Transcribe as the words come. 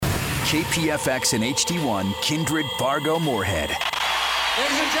KPFX and HD1, Kindred, Fargo, Moorhead.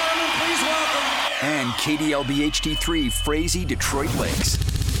 Ladies and gentlemen, please welcome. And KDLB HD3, Frazee, Detroit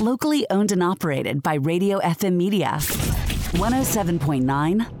Lakes. Locally owned and operated by Radio FM Media.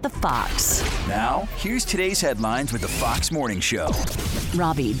 107.9 The Fox. Now, here's today's headlines with the Fox Morning Show.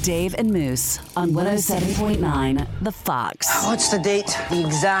 Robbie, Dave, and Moose on 107.9 The Fox. What's the date? The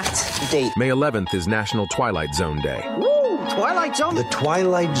exact date. May 11th is National Twilight Zone Day. Woo! Twilight Zone? The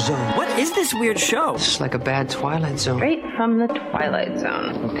Twilight Zone. What is this weird show? It's like a bad Twilight Zone. Straight from the Twilight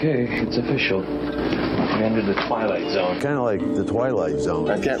Zone. Okay, it's official. We entered the Twilight Zone. Kind of like the Twilight Zone.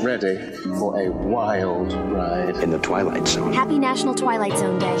 Now get ready for a wild ride In the Twilight Zone. Happy National Twilight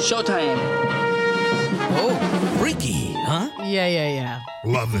Zone Day. Showtime. Oh, freaky, huh? Yeah.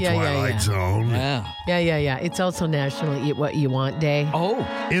 Love the Twilight Zone. Yeah. It's also National Eat What You Want Day. Oh.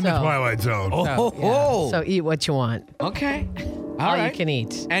 In the Twilight Zone. So eat what you want. Okay. All right. you can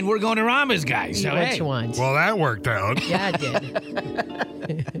eat. And we're going to Rama's, guys. Eat So, what hey. you want. Well, that worked out. Yeah, it did.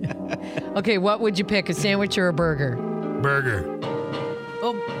 Okay, what would you pick, a sandwich or a burger? Burger.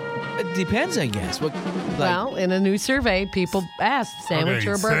 Well, it depends, I guess. Well, in a new survey, people asked sandwich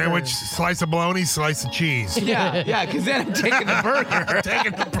or a burger. Sandwich, slice of bologna, slice of cheese. Yeah, because then I'm taking the burger.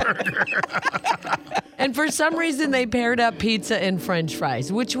 Taking the burger. And for some reason, they paired up pizza and French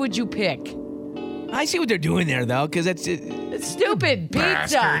fries. Which would you pick? I see what they're doing there, though, because it's stupid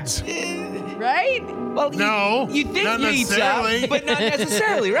pizza. Bastards. Right? Well, No, you think not pizza, necessarily. but not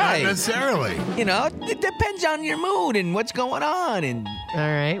necessarily, right? Not necessarily. You know, it depends on your mood and what's going on, and All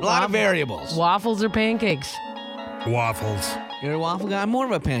right. a lot of variables. Waffles or pancakes? Waffles. You're a waffle guy. I'm more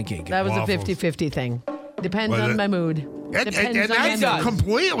of a pancake guy. That was Waffles. a 50-50 thing. Depends Was on it? my mood. And Depends on my that's mood.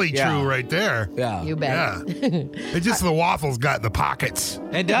 completely Yeah. true right there. Yeah. You bet. Yeah. It's just the waffles got the pockets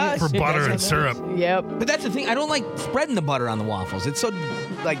It does. for butter and syrup. Yep. But that's the thing. I don't like spreading the butter on the waffles. It's so,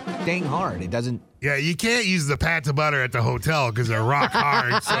 dang hard. It doesn't. Yeah, you can't use the pats of butter at the hotel because they're rock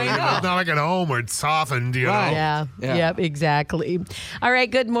hard. So I you know, know. it's not like at home where it's softened, you Right. know. Yeah. Yeah. Yep, exactly. All right,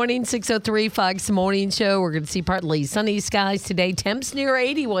 good morning, 6:03 Fox Morning Show. We're going to see partly sunny skies today. Temps near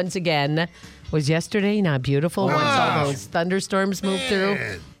 80 once again. Was yesterday not beautiful once all those thunderstorms moved through?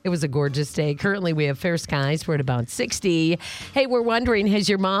 It was a gorgeous day. Currently, we have fair skies. We're at about 60. Hey, we're wondering, has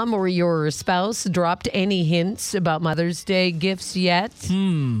your mom or your spouse dropped any hints about Mother's Day gifts yet?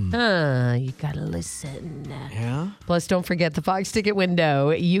 You got to listen. Yeah. Plus, don't forget the Fox Ticket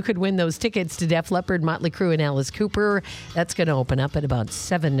window. You could win those tickets to Def Leppard, Motley Crue, and Alice Cooper. That's going to open up at about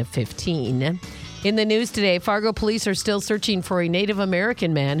 7:15. In the news today, Fargo police are still searching for a Native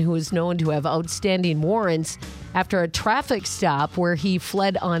American man who is known to have outstanding warrants after a traffic stop where he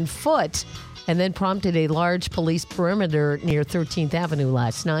fled on foot and then prompted a large police perimeter near 13th Avenue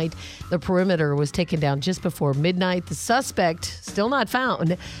last night. The perimeter was taken down just before midnight. The suspect, still not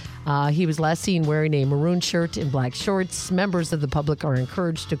found. He was last seen wearing a maroon shirt and black shorts. Members of the public are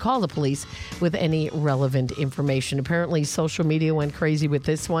encouraged to call the police with any relevant information. Apparently, social media went crazy with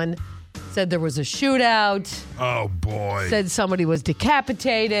this one. Said there was a shootout. Oh, boy. Said somebody was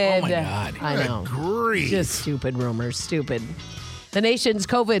decapitated. Oh, my God. I know. Good grief. Just stupid rumors. Stupid. The nation's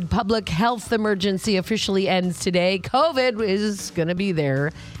COVID public health emergency officially ends today. COVID is going to be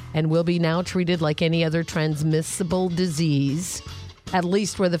there and will be now treated like any other transmissible disease, at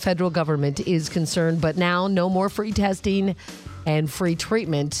least where the federal government is concerned. But now, no more free testing and free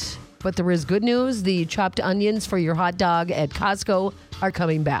treatment. But there is good news. The chopped onions for your hot dog at Costco are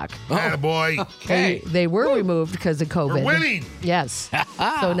coming back. Attaboy. Okay. They were removed because of COVID. We're winning. Yes.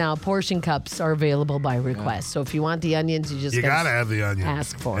 So now portion cups are available by request. So if you want the onions, you just You got to have the onion.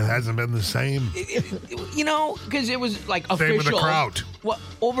 ask for it. it. Hasn't been the same. You know, because it was like Same official. with the kraut. Well,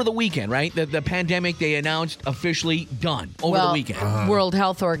 over the weekend, right? The pandemic, they announced officially done over the weekend. World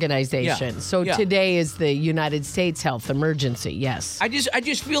Health Organization. Yeah. So Yeah. today is the United States health emergency. Yes. I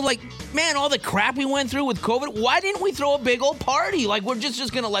just feel like, man, all the crap we went through with COVID, why didn't we throw a big old party? Like, we're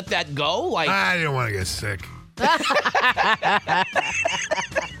just going to let that go? Like, I didn't want to get sick.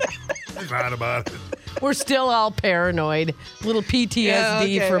 Thought about it. We're still all paranoid. Little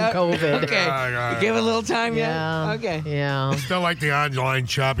PTSD from COVID. Okay. Yeah. Give it a little time, Yeah. Okay. Yeah. Still like the online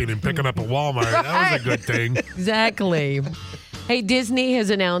shopping and picking up at Walmart. That was a good thing. Exactly. Hey, Disney has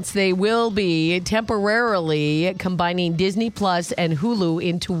announced they will be temporarily combining Disney Plus and Hulu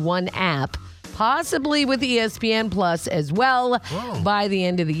into one app, possibly with ESPN Plus as well by the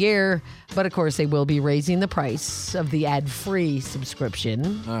end of the year. But of course, they will be raising the price of the ad-free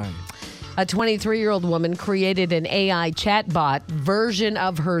subscription. All right. A 23-year-old woman created an AI chatbot version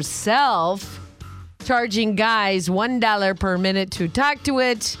of herself, charging guys $1 per minute to talk to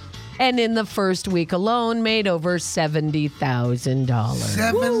it And in the first week alone, made over $70,000.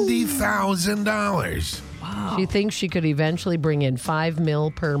 $70,000. Wow. She thinks she could eventually bring in $5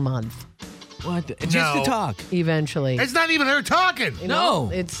 million per month. What? Just to talk. Eventually. It's not even her talking.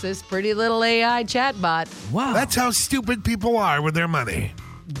 No. It's this pretty little AI chatbot. Wow. That's how stupid people are with their money.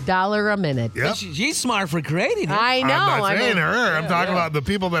 $1 a minute. Yep. She's smart for creating it. I know. I'm not saying her. I'm talking about the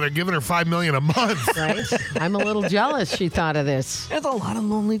people that are giving her $5 million a month. Right? I'm a little jealous she thought of this. There's a lot of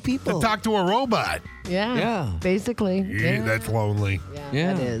lonely people. To talk to a robot. Yeah. Basically. Yeah, that's lonely.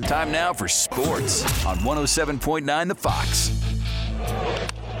 Yeah. That is. Time now for sports on 107.9 The Fox. Down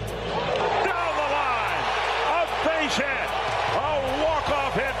the line, a base hit, a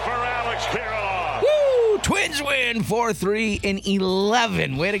walk-off hit for Alex Kirilloff. Woo! Twins win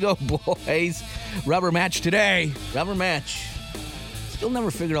 4-3-11. Way to go, boys. Rubber match today. Rubber match. Still never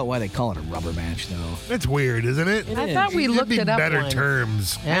figured out why they call it a rubber match, though. That's weird, isn't it? I thought we looked it up better once.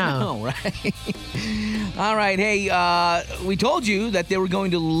 terms. Yeah. I know, right? All right. Hey, we told you that they were going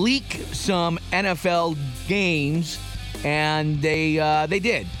to leak some NFL games, and they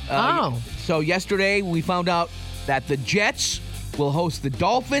did. So yesterday we found out that the Jets will host the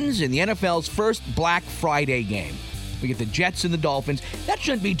Dolphins in the NFL's first Black Friday game. We get the Jets and the Dolphins. That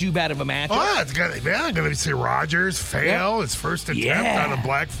shouldn't be too bad of a matchup. Oh, it's going to see Rodgers fail his first attempt on a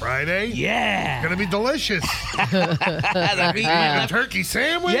Black Friday. Yeah. It's going to be delicious. The turkey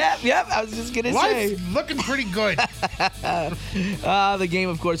sandwich. Yep. I was just going to say. Life's looking pretty good. The game,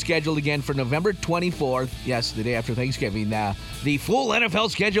 of course, scheduled again for November 24th. Yes, the day after Thanksgiving. The full NFL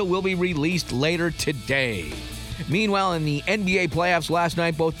schedule will be released later today. Meanwhile, in the NBA playoffs last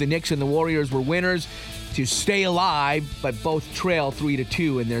night, both the Knicks and the Warriors were winners to stay alive, but both trail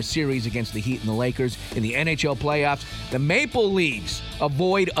 3-2 in their series against the Heat and the Lakers. In the NHL playoffs, the Maple Leafs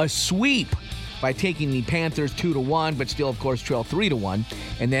avoid a sweep by taking the Panthers 2-1, but still, of course, trail 3-1.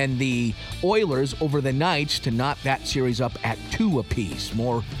 And then the Oilers over the Knights to knot that series up at 2 apiece.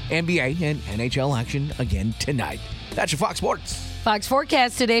 More NBA and NHL action again tonight. That's your Fox Sports. Fox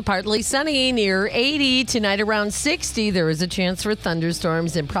forecast today, partly sunny, near 80. Tonight around 60. There is a chance for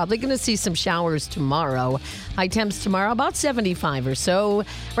thunderstorms and probably going to see some showers tomorrow. High temps tomorrow, about 75 or so.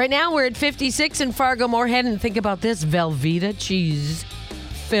 Right now we're at 56 in Fargo-Moorhead. And think about this, Velveeta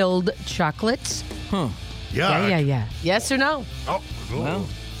cheese-filled chocolates. Huh. Yeah. Yes or no? Oh, cool.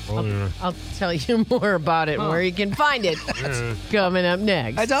 Well, I'll tell you more about it and where you can find it. Coming up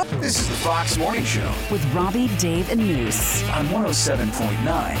next. This is the Fox Morning Show With Robbie, Dave, and Moose. on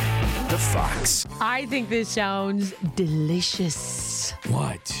 107.9 The Fox. I think this sounds delicious.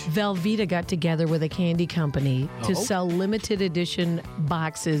 what? Velveeta got together with a candy company to sell limited edition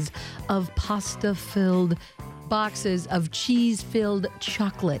boxes of pasta-filled boxes of cheese-filled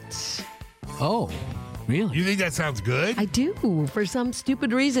chocolates. Oh, really? You think that sounds good? I do. For some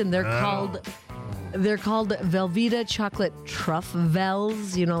stupid reason, they're called Velveeta chocolate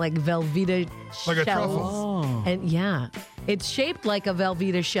truffles. You know, like Velveeta Like a shells. truffle. And yeah, it's shaped like a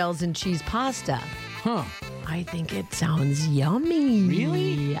Velveeta shells and cheese pasta. Huh. I think it sounds yummy.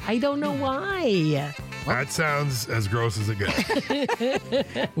 Really? I don't know why. That sounds as gross as it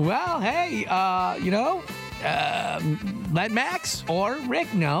gets. Well, hey, let Max or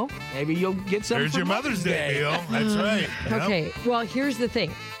Rick know. Maybe you'll get some. There's for your Mother's Day meal. That's right. Yep. Okay, well, here's the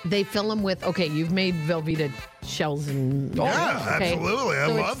thing. They fill them with, you've made Velveeta shells and... Yeah, okay. absolutely. I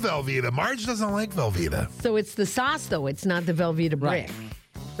So love Velveeta. Marge doesn't like Velveeta. So it's the sauce, though. It's not the Velveeta brick. Right.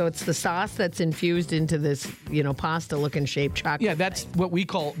 So it's the sauce that's infused into this, pasta-looking shaped chocolate. Yeah, that's what we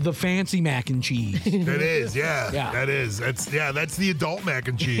call the fancy mac and cheese. It is, yeah. Yeah. That is. That's the adult mac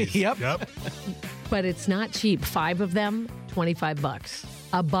and cheese. Yep. But it's not cheap. 5 of them, $25.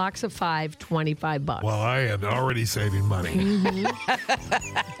 A box of 5, $25. Well, I am already saving money.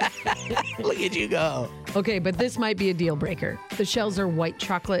 Look at you go. Okay, but this might be a deal breaker. The shells are white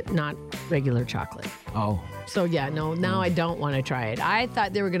chocolate, not regular chocolate. Oh. So yeah, no, now I don't want to try it. I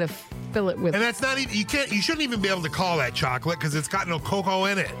thought they were going to fill it with... And that's not even, you shouldn't even be able to call that chocolate because it's got no cocoa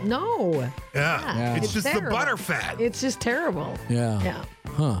in it. No. Yeah. It's just terrible. the butter fat. It's just terrible. Yeah. Yeah.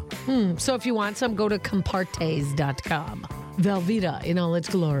 Huh. So if you want some, go to compartes.com. Velveeta in all its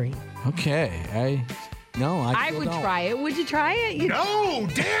glory. Okay. I would try it. Would you try it? No,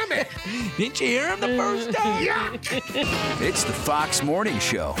 damn it. Didn't you hear him the first time? Yeah. It's the Fox Morning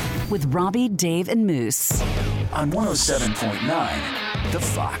Show With Robbie, Dave, and Moose. on 107.9 The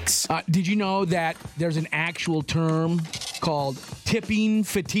Fox. Did you know that there's an actual term called tipping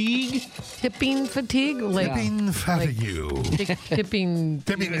fatigue. Tipping fatigue? Tipping fatigue.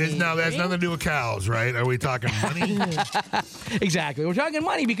 Tipping is now that's nothing to do with cows, right? Are we talking money? Exactly. We're talking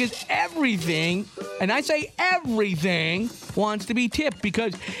money because everything, and I say everything, wants to be tipped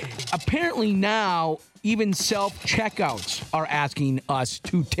because apparently now even self-checkouts are asking us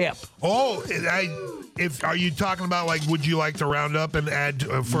to tip. Oh, are you talking about like, would you like to round up and add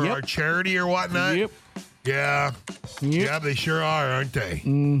for our charity or whatnot? Yep. Yeah. Yeah, they sure are, aren't they?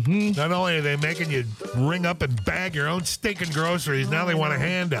 Mm-hmm. Not only are they making you ring up and bag your own stinking groceries, now they want a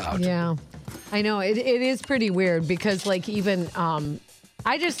handout. Yeah. I know. It is pretty weird because, like, even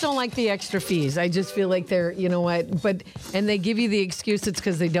I just don't like the extra fees. I just feel like they're, you know what, and they give you the excuse it's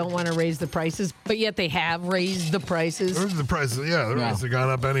because they don't want to raise the prices, but yet they have raised the prices. The prices, the prices have gone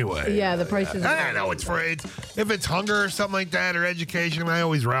up anyway. Yeah, the prices. I know if it's hunger or something like that or education, I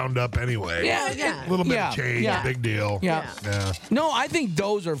always round up anyway. Yeah. A little bit of change, big deal. Yeah. No, I think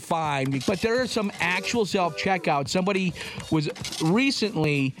those are fine, but there are some actual self-checkouts. Somebody was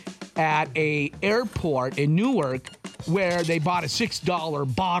recently at a airport in Newark where they bought a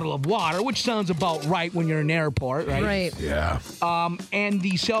 $6 bottle of water, which sounds about right when you're in an airport, right? Right. Yeah. And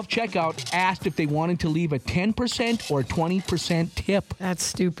the self-checkout asked if they wanted to leave a 10% or 20% tip. That's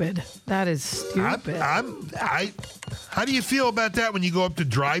stupid. That is stupid. How do you feel about that when you go up to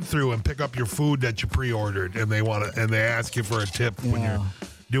drive-thru and pick up your food that you pre-ordered and they ask you for a tip when you're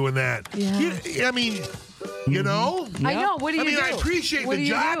doing that? Yeah. I mean, you know? I know. What do you do? I appreciate the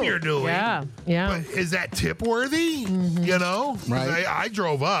job you're doing. Yeah. But is that tip worthy? Mm-hmm. You know? Right. I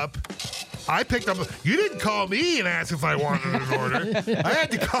drove up. I picked up. You didn't call me and ask if I wanted an order. I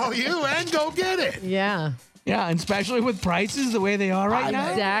had to call you and go get it. Yeah. Yeah, and especially with prices the way they are right now.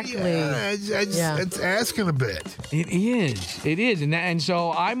 Exactly. It's asking a bit. It is, and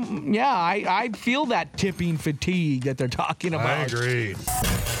so I feel that tipping fatigue that they're talking about. I agree.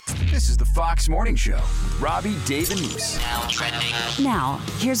 This is the Fox Morning Show. Robbie, Dave, and Moose. Now,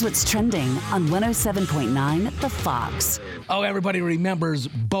 here's what's trending on 107.9 The Fox. Oh, everybody remembers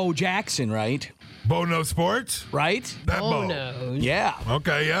Bo Jackson, right? Bo knows sports? Right? That Bo. knows. Yeah.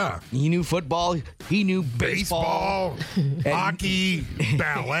 Okay, yeah. He knew football. He knew baseball. Hockey,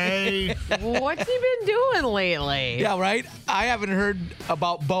 ballet. What's he been doing lately? Yeah, right? I haven't heard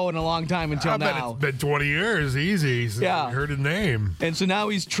about Bo in a long time until now. I bet it's been 20 years, easy. Since I heard his name. And so now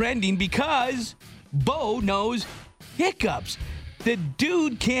he's trending because Bo knows hiccups. The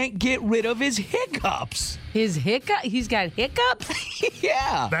dude can't get rid of his hiccups. He's got hiccups?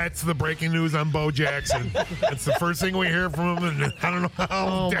 Yeah. That's the breaking news on Bo Jackson. That's the first thing we hear from him in I don't know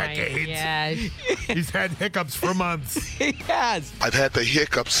how decades. My gosh. He's had hiccups for months. He has. I've had the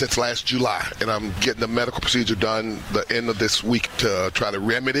hiccups since last July, and I'm getting the medical procedure done the end of this week to try to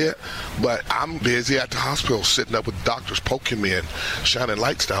remedy it. But I'm busy at the hospital sitting up with doctors poking me and shining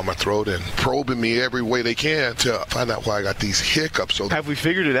lights down my throat and probing me every way they can to find out why I got these hiccups. So have we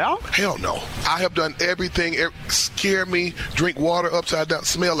figured it out? Hell no. I have done everything. Scare me, drink water upside down,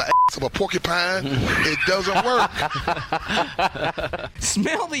 smell the ass of a porcupine. It doesn't work.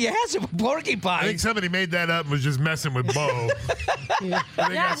 Smell the ass of a porcupine. I think somebody made that up and was just messing with Bo.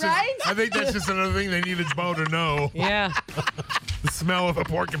 I think that's just another thing they needed Bo to know. Yeah. The smell of a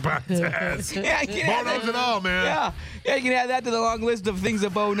porcupine's ass. Yeah, Bo knows it all, man. Yeah, you can add that to the long list of things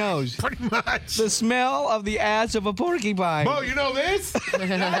that Bo knows. Pretty much. The smell of the ass of a porcupine. Bo, you know this?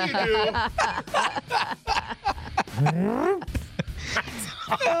 Now you do.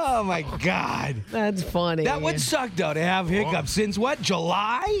 Oh, my God. That's funny. That would suck, though, to have hiccups since what,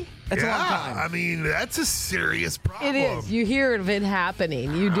 July? That's a long time. I mean, that's a serious problem. It is. You hear of it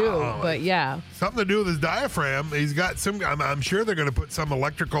happening. You do, but yeah. Something to do with his diaphragm. He's got some, I'm sure they're going to put some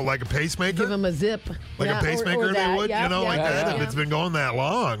electrical, like a pacemaker. Give him a zip. Like a pacemaker they would, like that. If it's been going that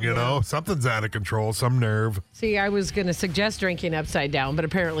long, you know, something's out of control, some nerve. See, I was going to suggest drinking upside down, but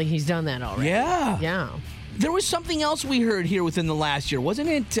apparently he's done that already. Yeah. Yeah. There was something else we heard here within the last year. Wasn't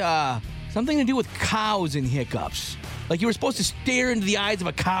it something to do with cows and hiccups? Like you were supposed to stare into the eyes of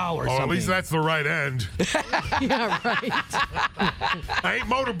a cow or something. At least that's the right end. Yeah, right. I ain't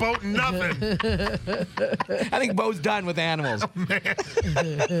motorboating nothing. I think Bo's done with animals.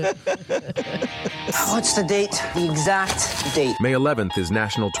 What's the date? The exact date. May 11th is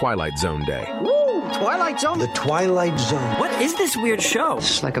National Twilight Zone Day. Woo! Twilight Zone? The Twilight Zone. What is this weird show?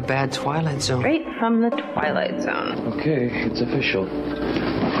 It's like a bad Twilight Zone. Straight from the Twilight Zone. Okay, it's official.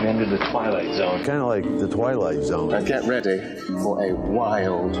 We entered the Twilight Zone. Kind of like the Twilight Zone. Now get ready for a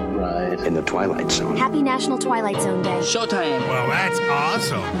wild ride in the Twilight Zone. Happy National Twilight Zone Day. Showtime. Well, that's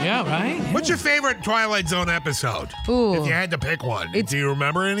awesome. Yeah, right? What's your favorite Twilight Zone episode? Ooh. If you had to pick one. Do you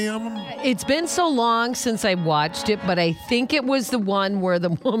remember any of them? It's been so long since I watched it, but I think it was the one where the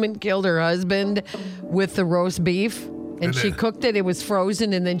woman killed her husband with the roast beef. And she cooked it. It was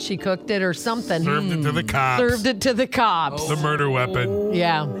frozen, and then she cooked it or something. Served it to the cops. Served it to the cops. The murder weapon.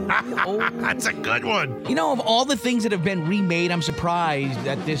 Yeah. That's a good one. You know, of all the things that have been remade, I'm surprised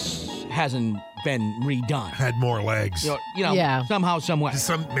that this hasn't been redone. Had more legs. You know, somehow, some way.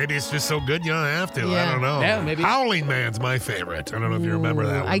 Maybe it's just so good you don't have to. Yeah. I don't know. Yeah, maybe. Howling Man's my favorite. I don't know if you remember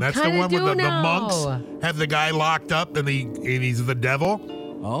that one. I That's the kinda one with do the now. monks have the guy locked up and he's the devil.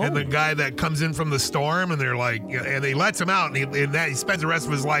 Oh. And the guy that comes in from the storm and they're like, and he lets him out and he spends the rest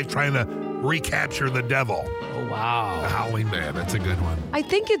of his life trying to recapture the devil. Oh, wow. The Howling Man. That's a good one. I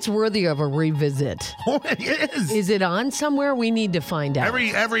think it's worthy of a revisit. Oh, it is. Is it on somewhere? We need to find out.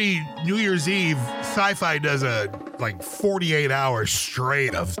 Every New Year's Eve, Sci-Fi does a 48 hours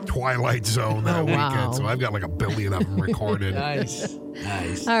straight of Twilight Zone that weekend. So I've got like 1 billion of them recorded. Nice.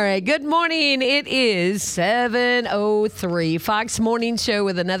 All right. Good morning. It is 7:03. Fox Morning Show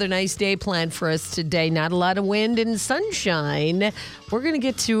with another nice day planned for us today. Not a lot of wind and sunshine. We're going to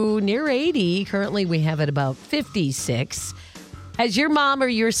get to near 80. Currently, we have it about 56. Has your mom or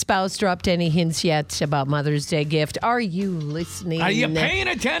your spouse dropped any hints yet about Mother's Day gift? Are you listening? Are you paying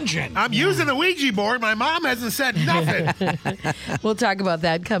attention? I'm using the Ouija board. My mom hasn't said nothing. We'll talk about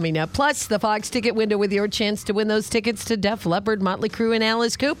that coming up. Plus, the Fox ticket window with your chance to win those tickets to Def Leppard, Motley Crue, and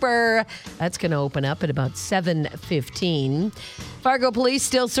Alice Cooper. That's going to open up at about 7:15. Fargo police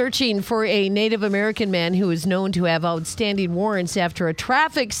still searching for a Native American man who is known to have outstanding warrants after a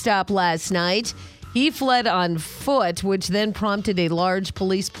traffic stop last night. He fled on foot, which then prompted a large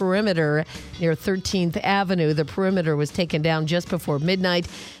police perimeter near 13th Avenue. The perimeter was taken down just before midnight.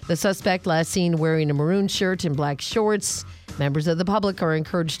 The suspect last seen wearing a maroon shirt and black shorts. Members of the public are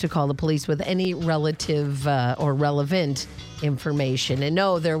encouraged to call the police with any relative or relevant information. And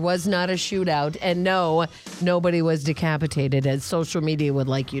no, there was not a shootout. And no, nobody was decapitated, as social media would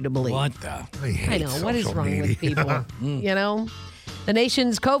like you to believe. What the? I know. What is wrong with people? You know? The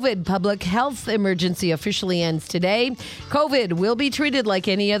nation's COVID public health emergency officially ends today. COVID will be treated like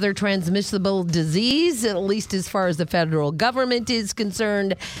any other transmissible disease, at least as far as the federal government is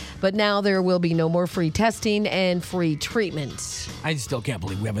concerned. But now there will be no more free testing and free treatment. I still can't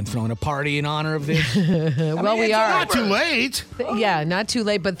believe we haven't thrown a party in honor of this. Well, we are. Not too late. Yeah, not too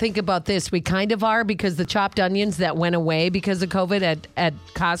late. But think about this. We kind of are, because the chopped onions that went away because of COVID at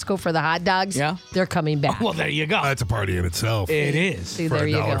Costco for the hot dogs, they're coming back. Well, there you go. That's a party in itself. It is. See, for there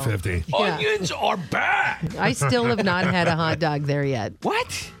you go. $1.50. Yeah. Onions are bad. I still have not had a hot dog there yet.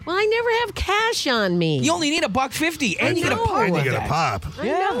 What? Well, I never have cash on me. You only need $1.50, and you get a pop. And you with get a that. pop. I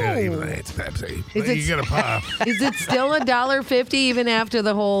know. Yeah, even though it's Pepsi. Is it- You get a pop. Is it still $1.50 even after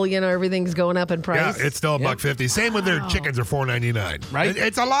the whole, everything's going up in price? Yeah, it's still $1.50. Same with their chickens are $4.99. Right?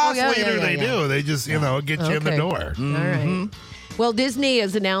 It's a loss leader. yeah. They do. They just get you in the Okay. door. All right. Well, Disney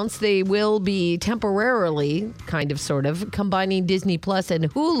has announced they will be temporarily, kind of, sort of, combining Disney Plus and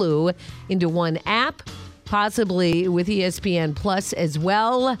Hulu into one app, possibly with ESPN Plus as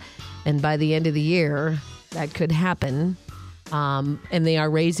well. And by the end of the year, that could happen. And they are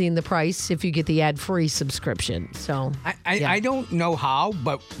raising the price if you get the ad-free subscription. So I don't know how,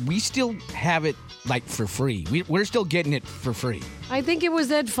 but we still have it for free. We're still getting it for free. I think it was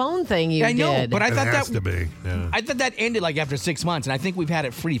that phone thing you I know, did. but I It thought has that to be. Yeah. I thought that ended after 6 months, and I think we've had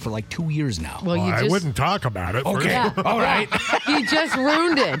it free for 2 years now. Well, you I just wouldn't talk about it. Okay, Yeah. all right. you just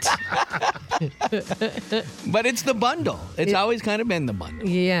ruined it. But it's the bundle. It's always kind of been the bundle.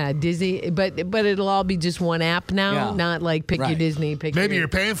 Yeah, Disney, but it'll all be just one app now, Yeah. not like pick your Right. Disney, pick Maybe your... you're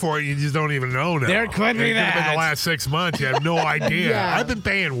paying for it, you just don't even know now. There could be It could have been that. the last 6 months. You have no idea. Yeah. I've been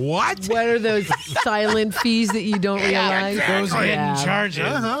paying what? What are those silent fees that you don't realize? Those hidden charges.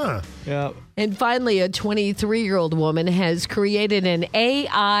 Uh-huh. Yeah. And finally, a 23-year-old woman has created an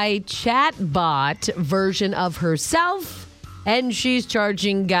AI chatbot version of herself, and she's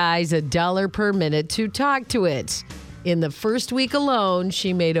charging guys $1 per minute to talk to it. In the first week alone,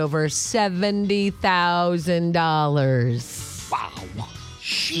 she made over $70,000. Wow.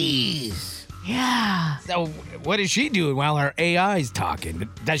 Jeez. Yeah. So what is she doing while her AI's talking?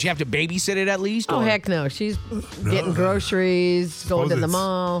 Does she have to babysit it at least? Oh, or heck no. She's getting groceries, going to the it's-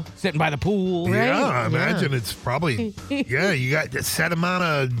 mall. sitting by the pool? Right. Yeah, I imagine it's probably, you got a set amount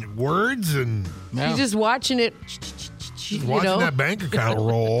of words and Yeah. She's just watching it. watching that bank account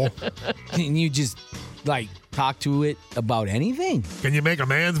roll. And you just talk to it about anything. Can you make a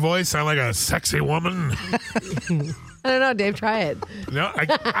man's voice sound like a sexy woman? I don't know, Dave. Try it. No,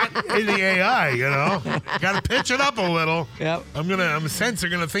 in the AI, got to pitch it up a little. Yep. I'm sense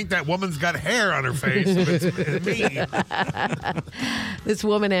they're gonna think that woman's got hair on her face. If it's me. This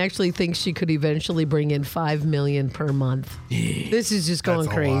woman actually thinks she could eventually bring in $5 million per month. This is just going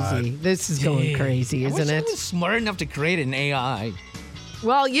crazy. This is going crazy, isn't it? I was smart enough to create an AI.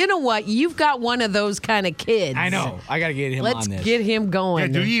 Well, you know what? You've got one of those kind of kids. I know. I got to get him on this. Let's get him going.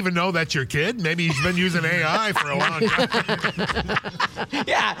 Yeah, do you even know that's your kid? Maybe he's been using AI for a long time.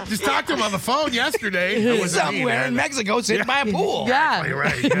 Yeah. Just talked to him on the phone yesterday. It was somewhere in Mexico sitting by a pool. Yeah. Exactly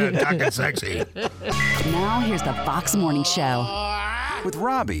right. Yeah, talking sexy. Now here's the Fox Morning Show. With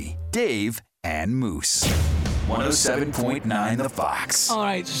Robbie, Dave, and Moose. 107.9 The Fox. All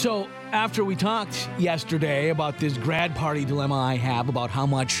right, so after we talked yesterday about this grad party dilemma I have about how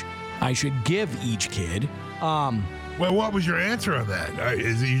much I should give each kid. Well, what was your answer on that?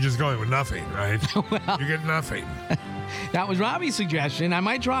 Is it you just going with nothing, right? Well, you get nothing. That was Robbie's suggestion. I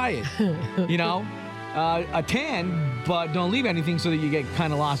might try it. Attend, but don't leave anything so that you get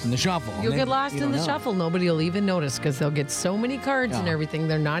kind of lost in the shuffle. You'll get lost in the shuffle. Nobody will even notice because they'll get so many cards and everything.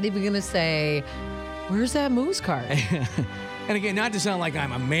 They're not even going to say, where's that Moose card? And again, not to sound like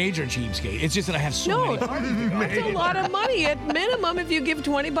I'm a major cheapskate. It's just that I have so many parties to go. It's a lot of money. At minimum, if you give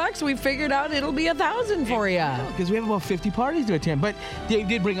 $20, we figured out it'll be $1,000 for you. Because we have about 50 parties to attend. But Dave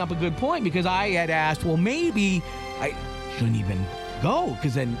did bring up a good point because I had asked, well, maybe I shouldn't even go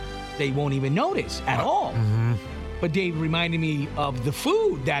because then they won't even notice at all. Mm-hmm. But Dave reminded me of the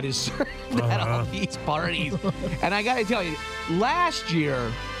food that is served at all these parties. And I got to tell you, last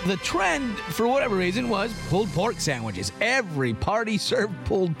year, the trend, for whatever reason, was pulled pork sandwiches. Every party served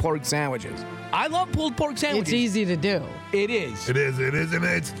pulled pork sandwiches. I love pulled pork sandwiches. It's easy to do. It is. It is, and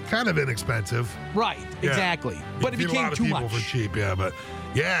it's kind of inexpensive. Right, exactly. But it became too much. A lot of people for cheap, but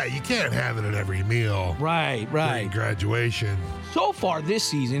you can't have it at every meal. Right. During graduation. So far this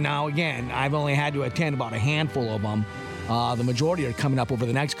season, now again, I've only had to attend about a handful of them. The majority are coming up over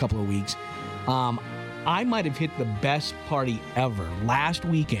the next couple of weeks. I might have hit the best party ever. Last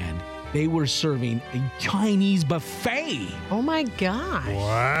weekend, they were serving a Chinese buffet. Oh my gosh.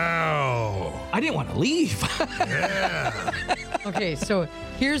 Wow. I didn't want to leave. Yeah. Okay, so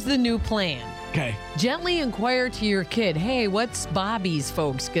here's the new plan. Okay. Gently inquire to your kid, hey, what's Bobby's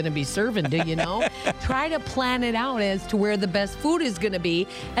folks going to be serving? Do you know? Try to plan it out as to where the best food is going to be.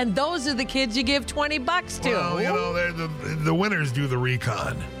 And those are the kids you give $20 to. Well, the winners do the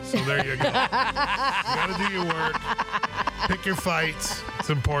recon. So there you go. You got to do your work. Pick your fights. It's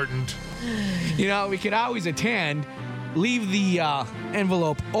important. We could always attend, leave the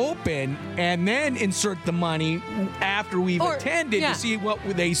envelope open, and then insert the money after we've attended to see what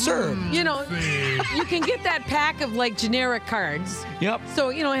they serve. You can get that pack of generic cards. Yep.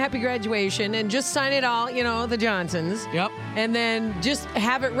 So, happy graduation, and just sign it all, the Johnsons. Yep. And then just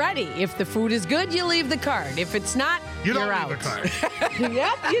have it ready. If the food is good, you leave the card. If it's not, you're out. You don't leave the card.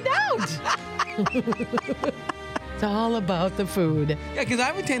 Yep, you don't. It's all about the food. Yeah, because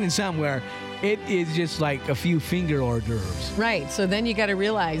I've attended somewhere it is just like a few finger hors d'oeuvres. Right. So then you got to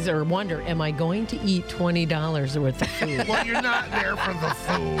realize or wonder, am I going to eat $20 worth of food? Well, you're not there for the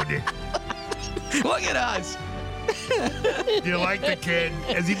food. Look at us. Do you like the kid?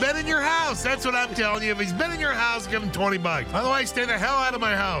 Has he been in your house? That's what I'm telling you. If he's been in your house, give him $20. Otherwise, stay the hell out of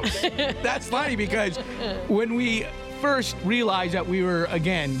my house. That's funny because when we first realized that we were,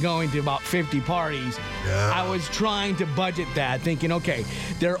 again, going to about 50 parties, I was trying to budget that, thinking, okay,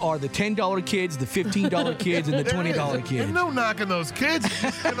 there are the $10 kids, the $15 kids, and the $20 kids. There's no knocking those kids.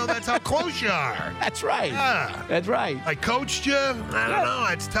 That's how close you are. That's right. Yeah. That's right. I coached you. I don't know.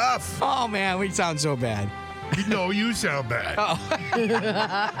 It's tough. Oh, man, we sound so bad. You sound bad.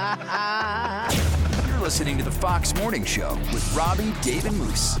 You're listening to the Fox Morning Show with Robbie, Dave, and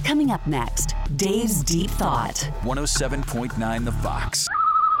Moose. Coming up next, Dave's Deep Thought. 107.9 The Fox.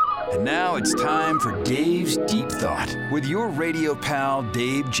 And now it's time for Dave's Deep Thought with your radio pal,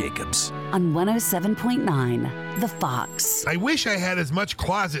 Dave Jacobs. On 107.9 The Fox. I wish I had as much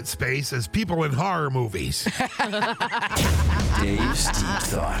closet space as people in horror movies. Dave's Deep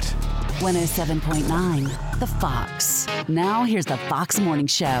Thought. 107.9 The Fox. Now here's the Fox Morning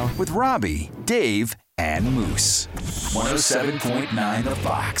Show with Robbie, Dave, and Moose. 107.9 The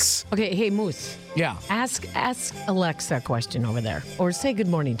Fox. Okay, hey, Moose. Yeah. Ask Alexa a question over there. Or say good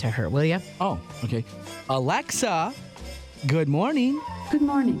morning to her, will you? Oh, okay. Alexa, good morning. Good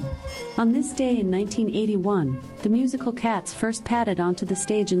morning. On this day in 1981, the musical Cats first padded onto the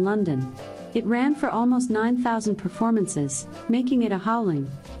stage in London. It ran for almost 9,000 performances, making it a howling,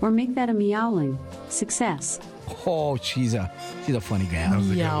 or make that a meowling, success. Oh, she's a funny gal. That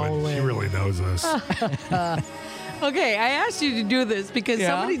was a good one. She really knows us. Okay, I asked you to do this because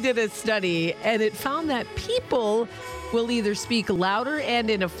somebody did a study and it found that people will either speak louder and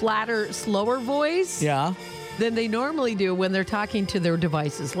in a flatter, slower voice than they normally do when they're talking to their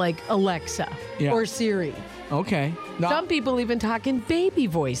devices, like Alexa or Siri. Okay. Some people even talk in baby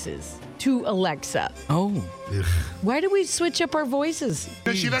voices to Alexa. Oh. Why do we switch up our voices?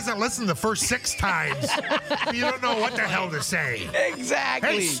 Because she doesn't listen the first 6 times. You don't know what the hell to say. Exactly.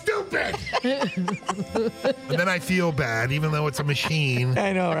 Hey, stupid! And then I feel bad, even though it's a machine.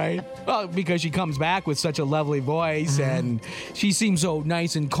 I know, right? Well, because she comes back with such a lovely voice, and she seems so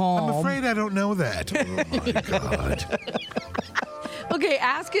nice and calm. I'm afraid I don't know that. Oh, my God. Okay,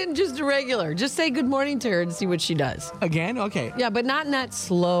 ask it just a regular. Just say good morning to her and see what she does. Again? Okay. Yeah, but not in that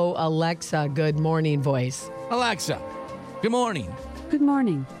slow Alexa good morning voice. Alexa, good morning. Good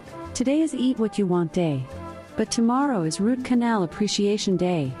morning. Today is Eat What You Want Day. But tomorrow is Root Canal Appreciation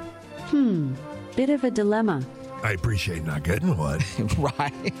Day. Bit of a dilemma. I appreciate not getting one.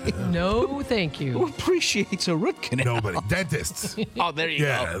 Right. No, thank you. Who appreciates a root canal? Nobody. Dentists. Oh, there you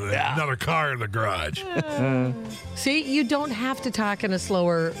go. Another car in the garage. See, you don't have to talk in a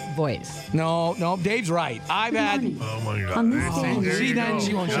slower voice. No, Dave's right. I've had... Oh, my God. On this day, See, then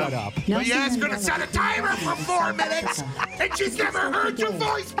she won't shut up. Well, you asked her to set a timer for 4 minutes, and she's never heard your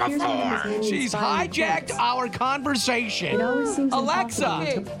voice before. She's hijacked our conversation. It always seems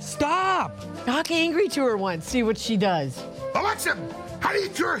Alexa, stop. Talk angry to her once. See what she does. Alexa, how do you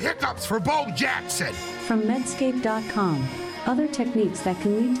cure hiccups for Bo Jackson? From Medscape.com. Other techniques that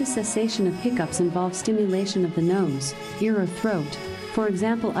can lead to cessation of hiccups involve stimulation of the nose, ear, or throat. For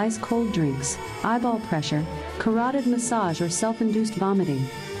example, ice-cold drinks, eyeball pressure, carotid massage, or self-induced vomiting.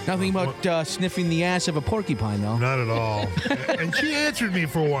 Nothing about sniffing the ass of a porcupine, though. Not at all. And she answered me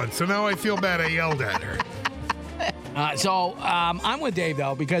for once, so now I feel bad I yelled at her. I'm with Dave,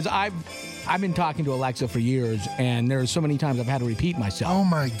 though, because I've been talking to Alexa for years, and there's so many times I've had to repeat myself. Oh,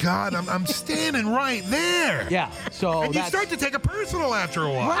 my God. I'm standing right there. Yeah, so and you start to take it personal after a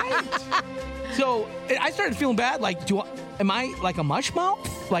while. Right. So I started feeling bad. Like, am I like a mush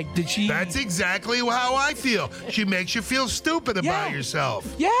mouth? Like, did she? That's exactly how I feel. She makes you feel stupid about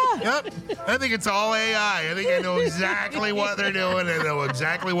yourself. Yeah. Yep. I think it's all AI. I think I know exactly what they're doing and know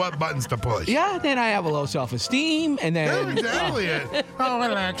exactly what buttons to push. Yeah, then I have a low self-esteem, and then... That's exactly it. Oh,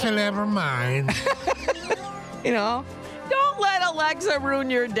 Alexa, never mind. You know? Don't let Alexa ruin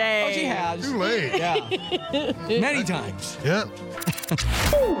your day. Oh, she has. Too late. Yeah. Many times. Yeah.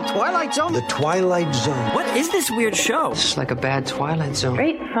 Twilight Zone? The Twilight Zone. What is this weird show? It's like a bad Twilight Zone.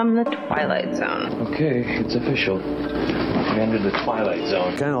 Straight from the Twilight Zone. Okay, it's official. We entered the Twilight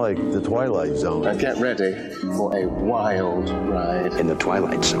Zone. Kind of like the Twilight Zone. Now get ready for a wild ride in the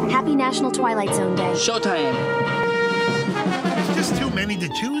Twilight Zone. Happy National Twilight Zone Day. Showtime. There's just too many to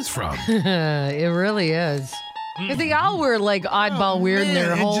choose from. It really is. Because they all were like oddball weird in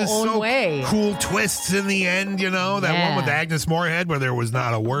their whole own way. Cool twists in the end, you know? That one with Agnes Moorehead where there was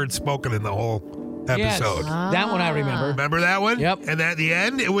not a word spoken in the whole episode. Yes. That one I remember. Remember that one? Yep. And at the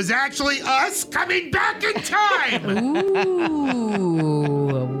end, it was actually us coming back in time.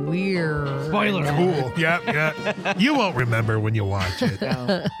 Ooh, weird. Spoiler. Cool. Yep. You won't remember when you watch it.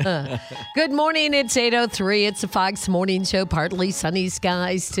 Good morning. It's 8:03. It's a Fox Morning Show. Partly sunny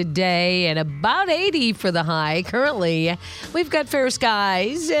skies today and about 80 for the high. Currently, we've got fair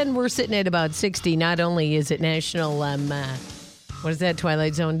skies and we're sitting at about 60. Not only is it National, what is that,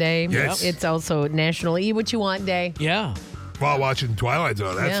 Twilight Zone Day? Yes. It's also National Eat What You Want Day. Yeah. While watching Twilight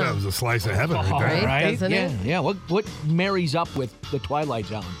Zone, that sounds a slice of heaven right there. Right? Doesn't it? Yeah. What marries up with the Twilight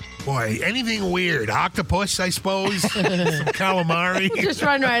Zone? Boy, anything weird. Octopus, I suppose. Some calamari. Just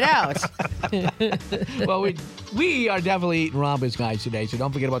run right out. Well, we are definitely eating Rhombus, guys, today, so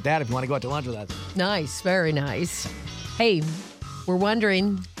don't forget about that if you want to go out to lunch with us. Nice. Very nice. Hey, we're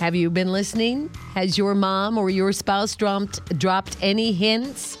wondering, have you been listening? Has your mom or your spouse dropped any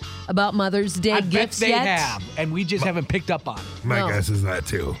hints about Mother's Day gifts bet they yet? have, and we just haven't picked up on it. My guess is that,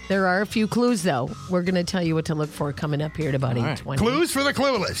 too. There are a few clues, though. We're going to tell you what to look for coming up here at about 8:20. Clues for the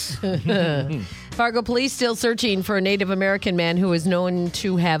clueless. Fargo police still searching for a Native American man who is known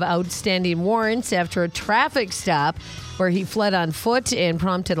to have outstanding warrants after a traffic stop where he fled on foot and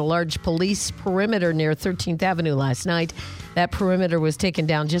prompted a large police perimeter near 13th Avenue last night. That perimeter was taken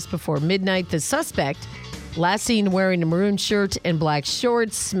down just before midnight. The suspect, last seen wearing a maroon shirt and black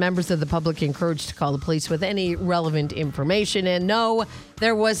shorts. Members of the public encouraged to call the police with any relevant information. And no,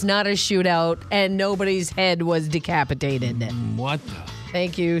 there was not a shootout and nobody's head was decapitated. What the?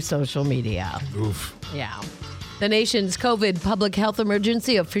 Thank you, social media. Oof. Yeah. The nation's COVID public health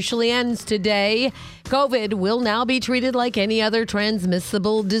emergency officially ends today. COVID will now be treated like any other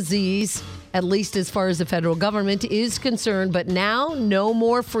transmissible disease, at least as far as the federal government is concerned. But now, no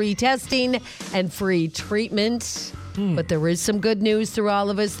more free testing and free treatment. But there is some good news through all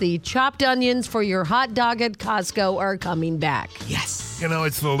of us. The chopped onions for your hot dog at Costco are coming back. Yes. You know,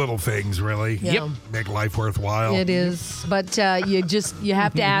 it's the little things, really. Yeah. Make life worthwhile. It is. But you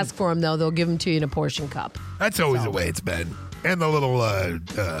have to ask for them, though. They'll give them to you in a portion cup. That's always the way it's been. And the little,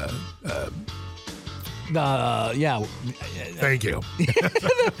 thank you.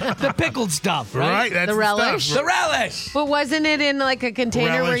 The pickled stuff, right? Right, that's the relish. stuff. The relish. But wasn't it in like a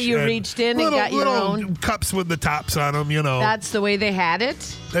container where you reached in and got your own? Cups with the tops on them, you know. That's the way they had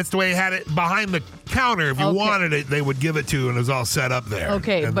it? That's the way they had it behind the counter. If you wanted it, they would give it to you, and it was all set up there.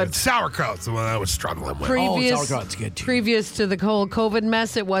 Okay, and but the sauerkraut's the one I was struggling with. Sauerkraut's good too. Previous to the whole COVID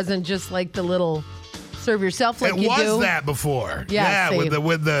mess, it wasn't just like the little serve yourself like it you was do. That before. Yeah,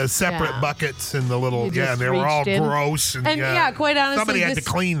 with the separate buckets and the little and they were all gross and quite honestly, somebody had to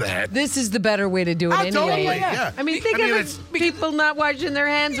clean that. This is the better way to do it anyway. Totally, yeah. I mean, think of it, people not washing their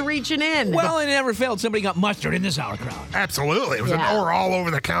hands reaching in. Well, it never failed. Somebody got mustard in the sauerkraut. Absolutely, it was all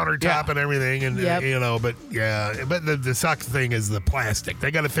over the countertop and everything, and but the sucks thing is the plastic. They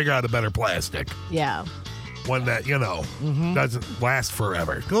got to figure out a better plastic. Yeah. One that, doesn't last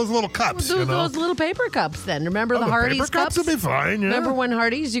forever. Those little cups, Those little paper cups then. Remember the Hardee's paper cups? Would be fine, yeah. Remember when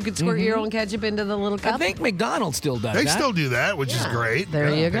Hardee's, you could squirt your own ketchup into the little cup? I think McDonald's still does that. They still do that, which is great.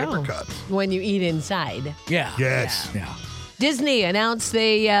 There you go. Paper cups. When you eat inside. Yeah. Yes. Yeah. Disney announced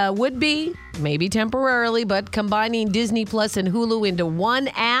they would be, maybe temporarily, but combining Disney Plus and Hulu into one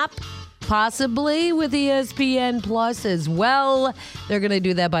app. Possibly with ESPN Plus as well. They're going to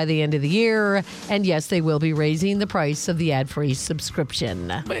do that by the end of the year. And yes, they will be raising the price of the ad-free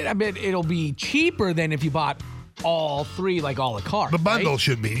subscription. But I bet it'll be cheaper than if you bought all three, like all the cart. The bundle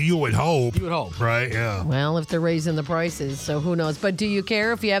should be. You would hope. You would hope. Right, yeah. Well, if they're raising the prices, so who knows. But do you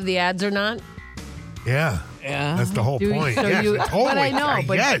care if you have the ads or not? Yeah. Yeah. That's the whole point. So yes, totally. But I know.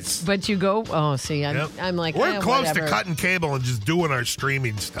 But, yes. But you go, I'm like, we're close whatever. to cutting cable and just doing our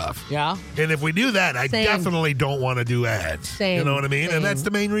streaming stuff. Yeah. And if we do that, I definitely don't want to do ads. Same. You know what I mean? Same. And that's the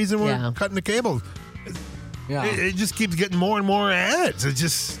main reason we're cutting the cable. Yeah. It just keeps getting more and more ads. It's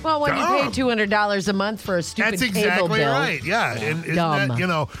just when you pay $200 a month for a stupid That's cable exactly bill. right. Yeah. And isn't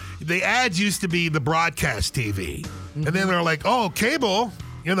that, the ads used to be the broadcast TV. And then they're like, cable.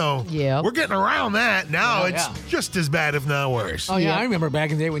 We're getting around that. Now it's just as bad, if not worse. Oh, yeah. I remember back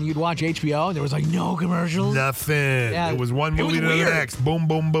in the day when you'd watch HBO and there was like no commercials. Nothing. Yeah. It was one movie to the next. Boom,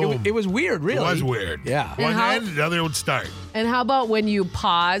 boom, boom. It was weird, really. It was weird. Yeah. One end, the other would start. And how about when you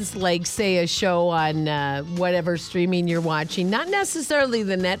pause, like, say, a show on whatever streaming you're watching? Not necessarily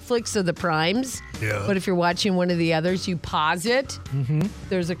the Netflix or the Primes. Yeah. But if you're watching one of the others, you pause it. Mm-hmm.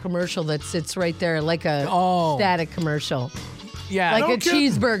 There's a commercial that sits right there, like a static commercial. Yeah, like a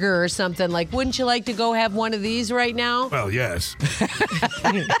cheeseburger or something. Like, wouldn't you like to go have one of these right now? Well, yes.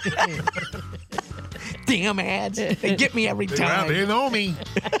 Damn ads. They get me every time. They know me.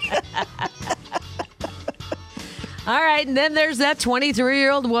 All right, and then there's that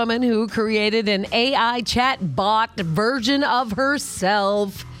 23-year-old woman who created an AI chat bot version of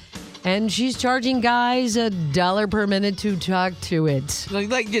herself. And she's charging guys $1 per minute to talk to it.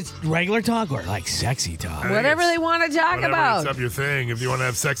 Like just regular talk or like sexy talk? Whatever they want to talk about. It's up your thing. If you want to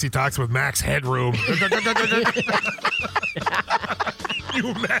have sexy talks with Max Headroom. Can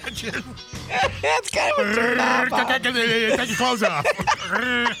you imagine? That's kind of a turn off. Take your clothes off.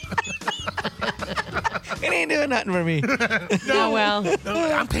 It ain't doing nothing for me. No, well.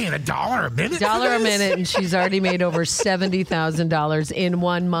 I'm paying $1 a minute. $1 a minute, and she's already made over $70,000 in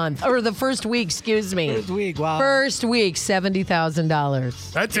 1 month. Or the first week, excuse me. First week, wow. First week,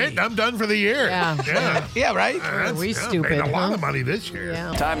 $70,000. That's it. I'm done for the year. Yeah. Yeah, right? We stupid. Made a lot of money this year.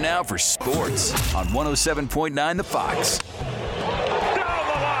 Yeah. Time now for sports on 107.9 The Fox. Down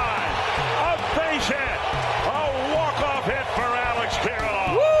the line, a base hit, a walk-off hit for Alex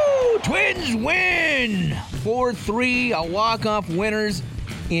Kirilloff. Woo! Twins win! 4-3, a walk-off winners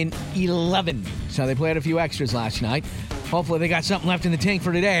in 11. So they played a few extras last night. Hopefully they got something left in the tank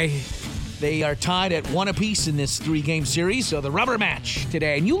for today. They are tied at 1 apiece in this 3-game series, so the rubber match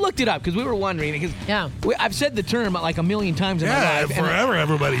today. And you looked it up because we were wondering. Because I've said the term like a million times in my life. Forever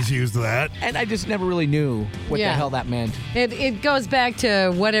everybody's used that. And I just never really knew what the hell that meant. It goes back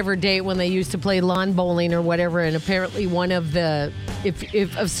to whatever date when they used to play lawn bowling or whatever, and apparently one of the,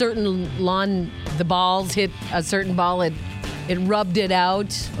 if a certain lawn, the balls hit a certain ball, it it rubbed it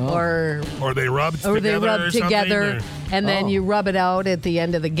out, or they rubbed together, and then you rub it out at the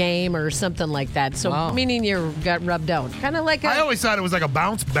end of the game or something like that. So meaning you got rubbed out, kind of like I always thought it was like a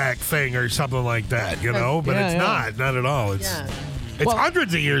bounce back thing or something like that, but it's not at all. It's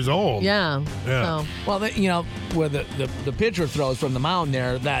hundreds of years old. Yeah. So. Well, where the pitcher throws from the mound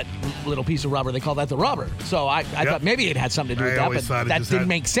there, that little piece of rubber, they call that the rubber. So I thought maybe it had something to do with that, but that didn't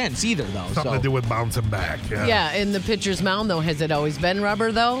make sense either, though. Something to do with bouncing back. Yeah, in the pitcher's mound, though, has it always been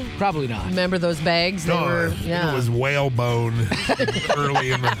rubber, though? Probably not. Remember those bags? It was whalebone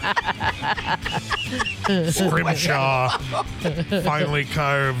early in the scrimshaw, finely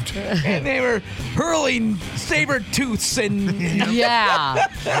carved. And they were hurling saber tooths and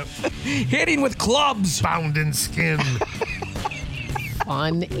hitting with clubs. Bound in skin.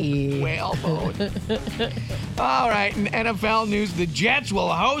 Funny. Whalebone. All right, in NFL news, the Jets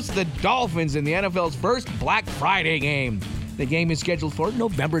will host the Dolphins in the NFL's first Black Friday game. The game is scheduled for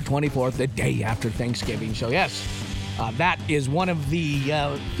November 24th, the day after Thanksgiving. So, yes, that is one of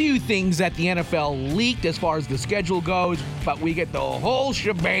the few things that the NFL leaked as far as the schedule goes, but we get the whole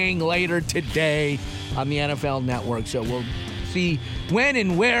shebang later today on the NFL Network. So we'll see when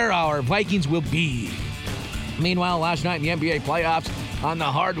and where our Vikings will be. Meanwhile, last night in the NBA playoffs, on the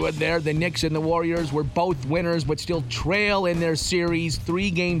hardwood there, the Knicks and the Warriors were both winners, but still trail in their series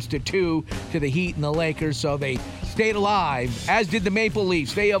 3-2 to the Heat and the Lakers, so they stayed alive, as did the Maple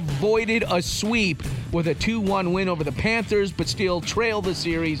Leafs. They avoided a sweep with a 2-1 win over the Panthers, but still trailed the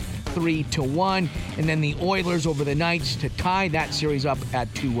series 3-1. And then the Oilers over the Knights to tie that series up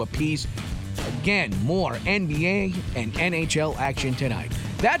at 2 apiece. Again, more NBA and NHL action tonight.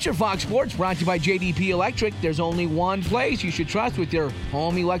 That's your Fox Sports, brought to you by JDP Electric. There's only one place you should trust with your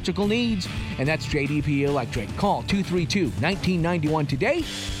home electrical needs, and that's JDP Electric. Call 232-1991 today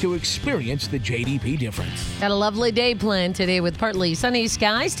to experience the JDP difference. Got a lovely day planned today with partly sunny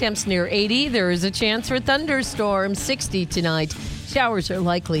skies, temps near 80. There is a chance for thunderstorms, 60 tonight. Showers are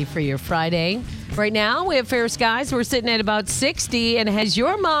likely for your Friday. Right now, we have fair skies. We're sitting at about 60. And has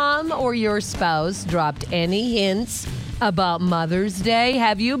your mom or your spouse dropped any hints about Mother's Day?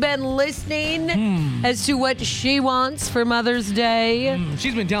 Have you been listening as to what she wants for Mother's Day?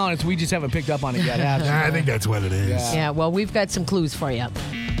 She's been telling us, we just haven't picked up on it yet, have I think that's what it is. Yeah, well, we've got some clues for you.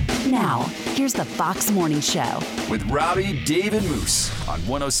 Now, here's the Fox Morning Show. With Robbie, Dave, and Moose on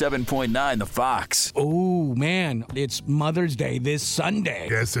 107.9 The Fox. Oh, man. It's Mother's Day this Sunday.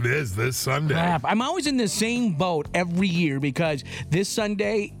 Yes, it is this Sunday. I'm always in the same boat every year because this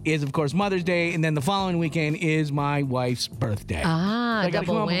Sunday is, of course, Mother's Day, and then the following weekend is my wife's birthday.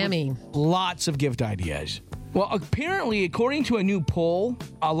 Double whammy. Lots of gift ideas. Well, apparently, according to a new poll,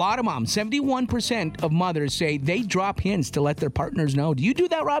 a lot of moms, 71% of mothers say they drop hints to let their partners know. Do you do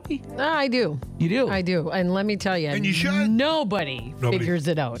that, Robbie? I do. You do? I do. And let me tell you, and you should. Nobody figures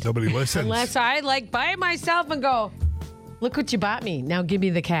it out. Nobody listens. Unless I buy it myself and go, look what you bought me. Now give me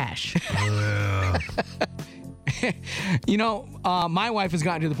the cash. You know, my wife has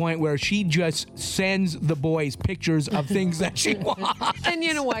gotten to the point where she just sends the boys pictures of things that she wants. And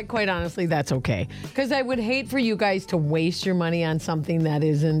you know what? Quite honestly, that's okay. Because I would hate for you guys to waste your money on something that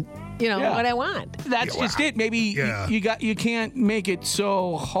isn't, what I want. That's just it. Maybe you can't make it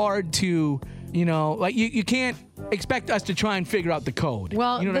so hard to, you can't expect us to try and figure out the code.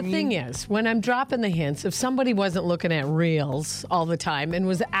 Well, the thing is, when I'm dropping the hints, if somebody wasn't looking at reels all the time and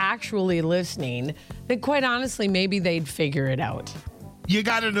was actually listening, then quite honestly, maybe they'd figure it out. You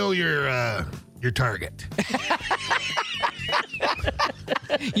got to know your target.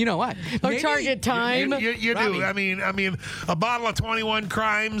 You know what? Or target time. You do. I mean, a bottle of 21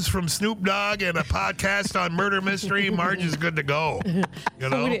 Crimes from Snoop Dogg and a podcast on murder mystery. Marge is good to go. You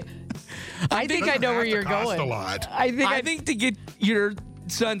know. I think I know where you're going. A lot. I think to get your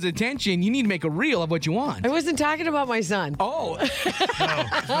son's attention, you need to make a reel of what you want. I wasn't talking about my son. Oh.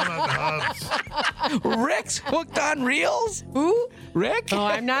 Rick's hooked on reels? Who? Rick? Oh,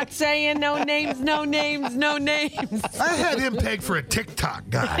 I'm not saying no names, no names, no names. I had him pegged for a TikTok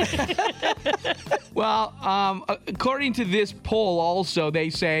guy. Well, according to this poll also,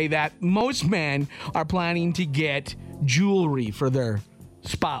 they say that most men are planning to get jewelry for their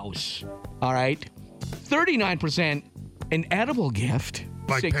spouse. All right? 39% an edible gift.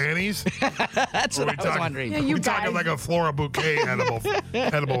 Like panties? That's what I was wondering. Yeah, we're talking like a floral bouquet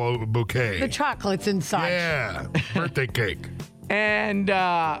edible bouquet. The chocolates inside. Yeah, birthday cake. And,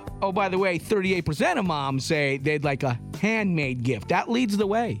 by the way, 38% of moms say they'd like a handmade gift. That leads the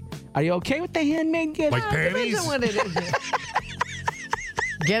way. Are you okay with the handmade gift? Like panties? Depends on what it is.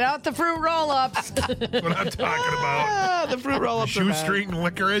 Get out the fruit roll-ups. That's what I'm talking about. The fruit roll-ups. Shoestring and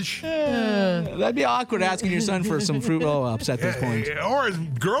licorice. That'd be awkward asking your son for some fruit roll-ups at this point. Or his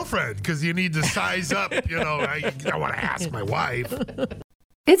girlfriend, because you need to size up. I want to ask my wife.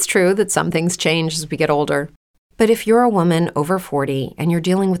 It's true that some things change as we get older. But if you're a woman over 40 and you're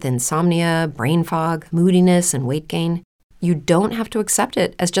dealing with insomnia, brain fog, moodiness, and weight gain, you don't have to accept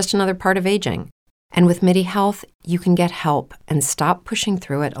it as just another part of aging. And with MIDI Health, you can get help and stop pushing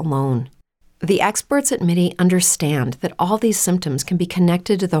through it alone. The experts at MIDI understand that all these symptoms can be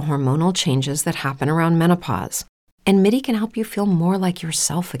connected to the hormonal changes that happen around menopause, and MIDI can help you feel more like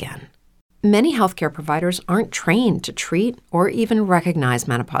yourself again. Many healthcare providers aren't trained to treat or even recognize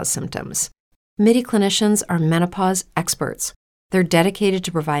menopause symptoms. MIDI clinicians are menopause experts. They're dedicated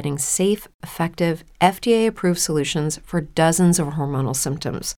to providing safe, effective, FDA-approved solutions for dozens of hormonal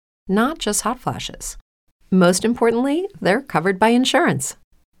symptoms, not just hot flashes. Most importantly, they're covered by insurance.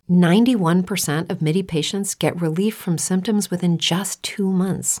 91% of MIDI patients get relief from symptoms within just 2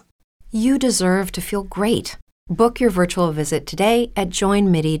 months. You deserve to feel great. Book your virtual visit today at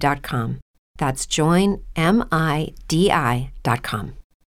joinmidi.com. That's joinmidi.com.